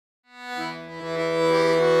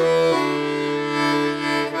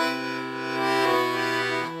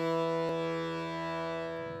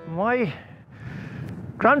My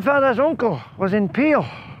grandfather's uncle was in Peel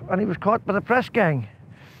and he was caught by the press gang.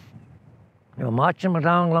 They were marching him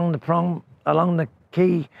down along the prong, along the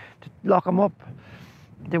quay to lock him up.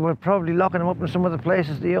 They were probably locking him up in some of the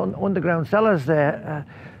places, the underground cellars there.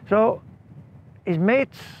 So his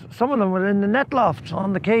mates, some of them were in the net lofts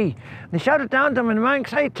on the quay. They shouted down to him in Manx,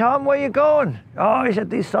 "Hey Tom, where you going?" "Oh," he said,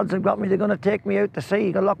 "these sods have got me, they're going to take me out to sea,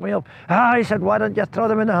 you're going to lock me up." "Ah," he said, "why don't you throw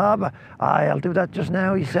them in the harbour?" "Aye, I'll do that just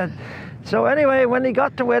now," he said. So anyway, when he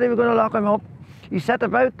got to where they were going to lock him up, he set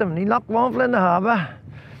about them. He locked one fella in the harbour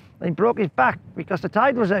and he broke his back because the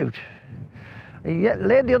tide was out. He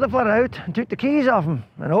laid the other fella out and took the keys off him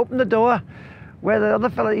and opened the door where the other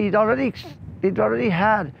fella he'd already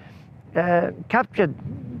had captured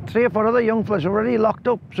 3 or 4 other young fellas already locked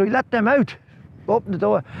up. So he let them out, opened the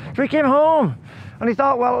door. So he came home and he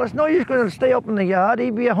thought, well, it's no use going to stay up in the yard,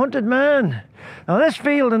 he'd be a hunted man. Now this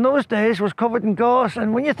field in those days was covered in gorse,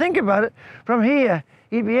 and when you think about it, from here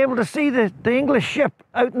he'd be able to see the English ship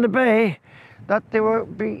out in the bay that they were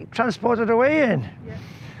being transported away in. Yeah.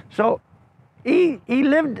 So he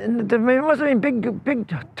lived in there must have been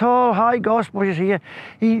big tall high gorse bushes here.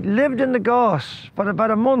 He lived in the gorse for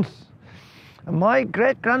about a month. And my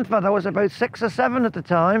great-grandfather was about 6 or 7 at the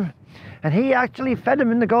time, and he actually fed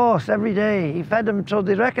him in the gorse every day. He fed him, so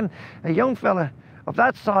they reckon a young fella of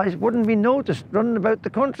that size wouldn't be noticed running about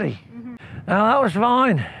the country. Mm-hmm. Now that was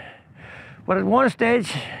fine, but at one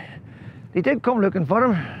stage they did come looking for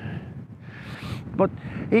him, but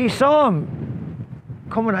he saw him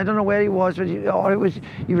coming. I don't know where he was, or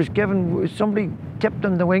he was given, somebody tipped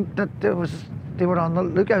him the wink that they were on the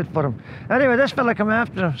lookout for him. Anyway, this fella came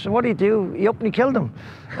after him, so what did he do? He up and he killed him.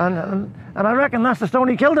 And I reckon that's the stone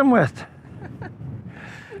he killed him with.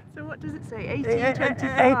 So what does it say,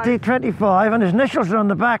 1825? 1825, and his initials are on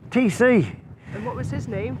the back, TC. And what was his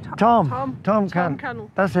name? Tom Cannell.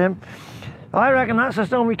 That's him. I reckon that's the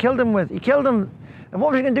stone we killed him with. He killed him, and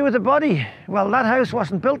what was he going to do with the body? Well, that house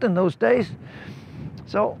wasn't built in those days,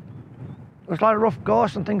 so there was a lot of rough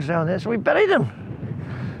gorse and things down there, so we buried him.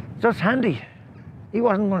 Just handy. He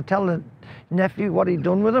wasn't going to tell the nephew what he'd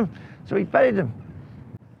done with him, so he buried him.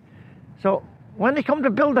 So when they come to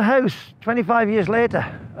build the house 25 years later,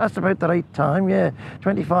 that's about the right time, yeah,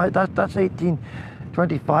 25, that's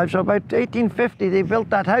 1825, so about 1850 they built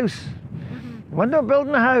that house. Mm-hmm. When they were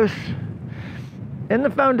building the house, in the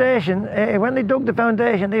foundation, when they dug the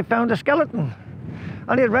foundation, they found a skeleton,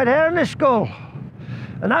 and he had red hair in his skull.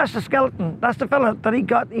 And that's the skeleton, that's the fella that he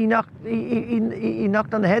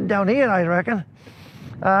knocked on the head down here, I reckon.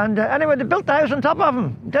 And anyway, they built the house on top of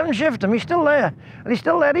him, didn't shift him, he's still there. And he's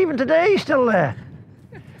still there, even today he's still there.